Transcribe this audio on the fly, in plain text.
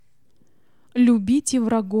любите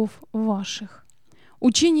врагов ваших.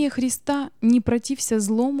 Учение Христа «не протився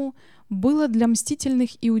злому» было для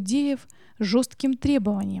мстительных иудеев жестким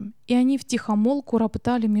требованием, и они втихомолку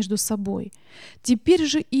роптали между собой. Теперь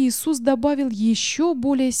же Иисус добавил еще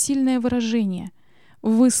более сильное выражение.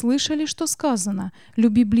 «Вы слышали, что сказано: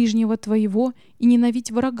 люби ближнего твоего и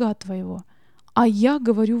ненавидь врага твоего. А я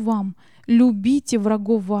говорю вам: любите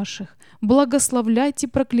врагов ваших, благословляйте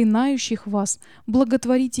проклинающих вас,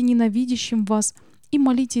 благотворите ненавидящим вас и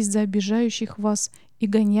молитесь за обижающих вас и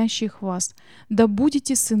гонящих вас, да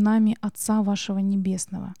будете сынами Отца вашего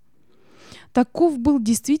Небесного». Таков был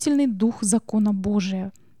действительный дух закона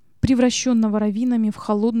Божия, превращенного раввинами в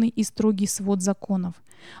холодный и строгий свод законов.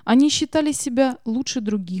 Они считали себя лучше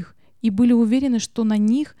других и были уверены, что на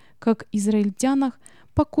них, как израильтянах,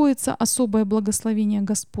 покоится особое благословение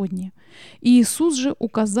Господне. И Иисус же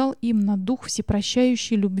указал им на дух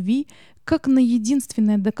всепрощающей любви как на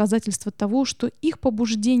единственное доказательство того, что их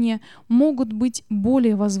побуждения могут быть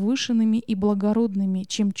более возвышенными и благородными,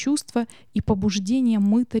 чем чувства и побуждения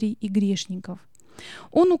мытарей и грешников.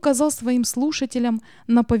 Он указал своим слушателям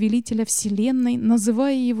на повелителя Вселенной,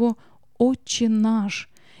 называя его «Отче наш»,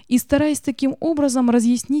 и стараясь таким образом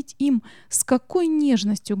разъяснить им, с какой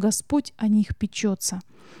нежностью Господь о них печется.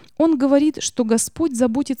 Он говорит, что Господь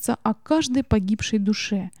заботится о каждой погибшей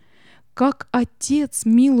душе. Как Отец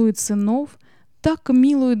милует сынов, так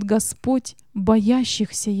милует Господь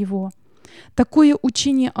боящихся Его. Такое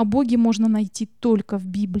учение о Боге можно найти только в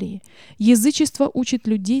Библии. Язычество учит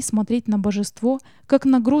людей смотреть на божество как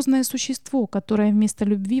на грозное существо, которое вместо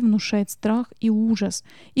любви внушает страх и ужас,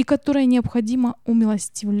 и которое необходимо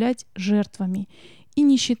умилостивлять жертвами, и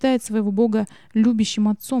не считает своего Бога любящим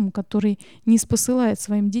Отцом, который не спосылает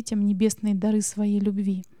своим детям небесные дары своей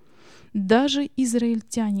любви. Даже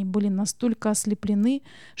израильтяне были настолько ослеплены,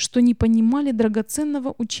 что не понимали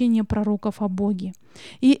драгоценного учения пророков о Боге.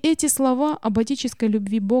 И эти слова об отеческой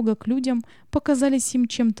любви Бога к людям показались им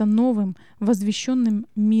чем-то новым, возвещенным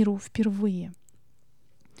миру впервые.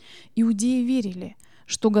 Иудеи верили,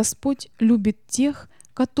 что Господь любит тех,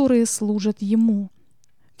 которые служат Ему,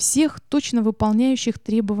 всех точно выполняющих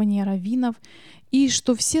требования раввинов, и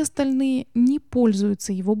что все остальные не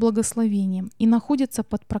пользуются Его благословением и находятся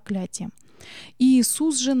под проклятием. И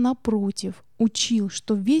Иисус же, напротив, учил,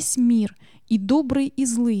 что весь мир, и добрые, и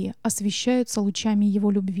злые, освещаются лучами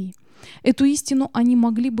Его любви. Эту истину они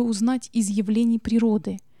могли бы узнать из явлений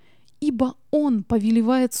природы. «Ибо Он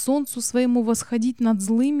повелевает солнцу своему восходить над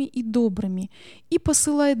злыми и добрыми, и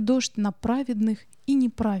посылает дождь на праведных и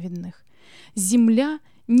неправедных. Земля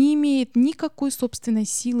не имеет никакой собственной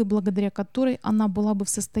силы, благодаря которой она была бы в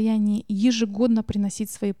состоянии ежегодно приносить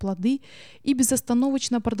свои плоды и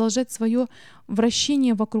безостановочно продолжать свое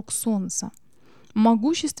вращение вокруг Солнца.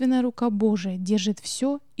 Могущественная рука Божия держит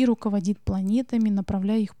все и руководит планетами,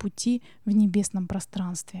 направляя их пути в небесном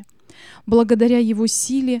пространстве. Благодаря Его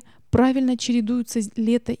силе правильно чередуются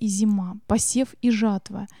лето и зима, посев и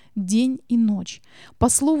жатва, день и ночь. По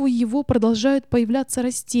слову Его продолжают появляться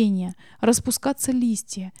растения, распускаться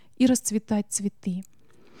листья и расцветать цветы.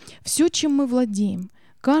 Все, чем мы владеем,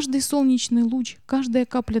 каждый солнечный луч, каждая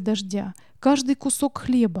капля дождя, каждый кусок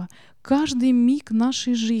хлеба, каждый миг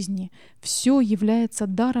нашей жизни, все является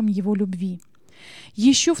даром Его любви.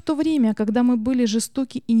 Еще в то время, когда мы были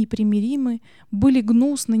жестоки и непримиримы, были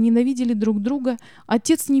гнусны, ненавидели друг друга,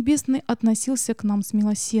 Отец Небесный относился к нам с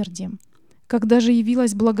милосердием. Когда же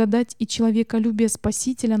явилась благодать и человеколюбие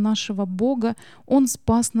Спасителя нашего Бога, Он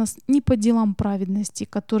спас нас не по делам праведности,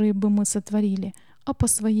 которые бы мы сотворили, а по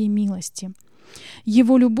Своей милости.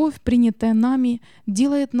 Его любовь, принятая нами,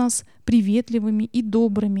 делает нас приветливыми и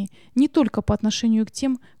добрыми не только по отношению к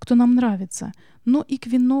тем, кто нам нравится, но и к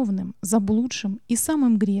виновным, заблудшим и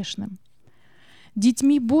самым грешным.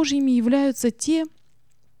 Детьми Божьими являются те,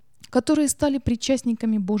 которые стали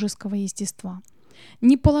причастниками божеского естества.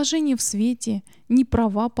 Ни положение в свете, ни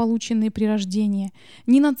права, полученные при рождении,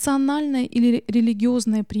 ни национальное или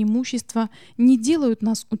религиозное преимущество не делают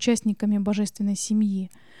нас участниками божественной семьи,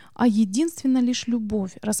 а единственно лишь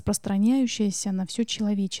любовь, распространяющаяся на все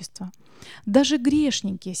человечество. Даже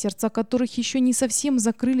грешники, сердца которых еще не совсем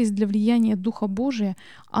закрылись для влияния Духа Божия,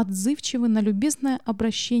 отзывчивы на любезное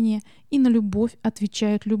обращение и на любовь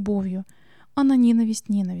отвечают любовью, а на ненависть —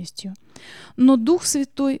 ненавистью. Но Дух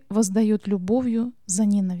Святой воздает любовью за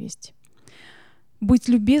ненависть. Быть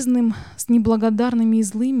любезным с неблагодарными и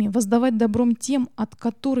злыми, воздавать добром тем, от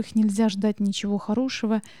которых нельзя ждать ничего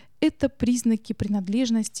хорошего — это признаки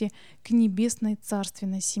принадлежности к небесной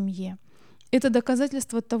царственной семье. Это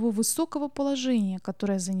доказательство того высокого положения,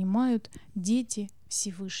 которое занимают дети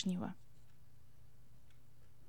Всевышнего.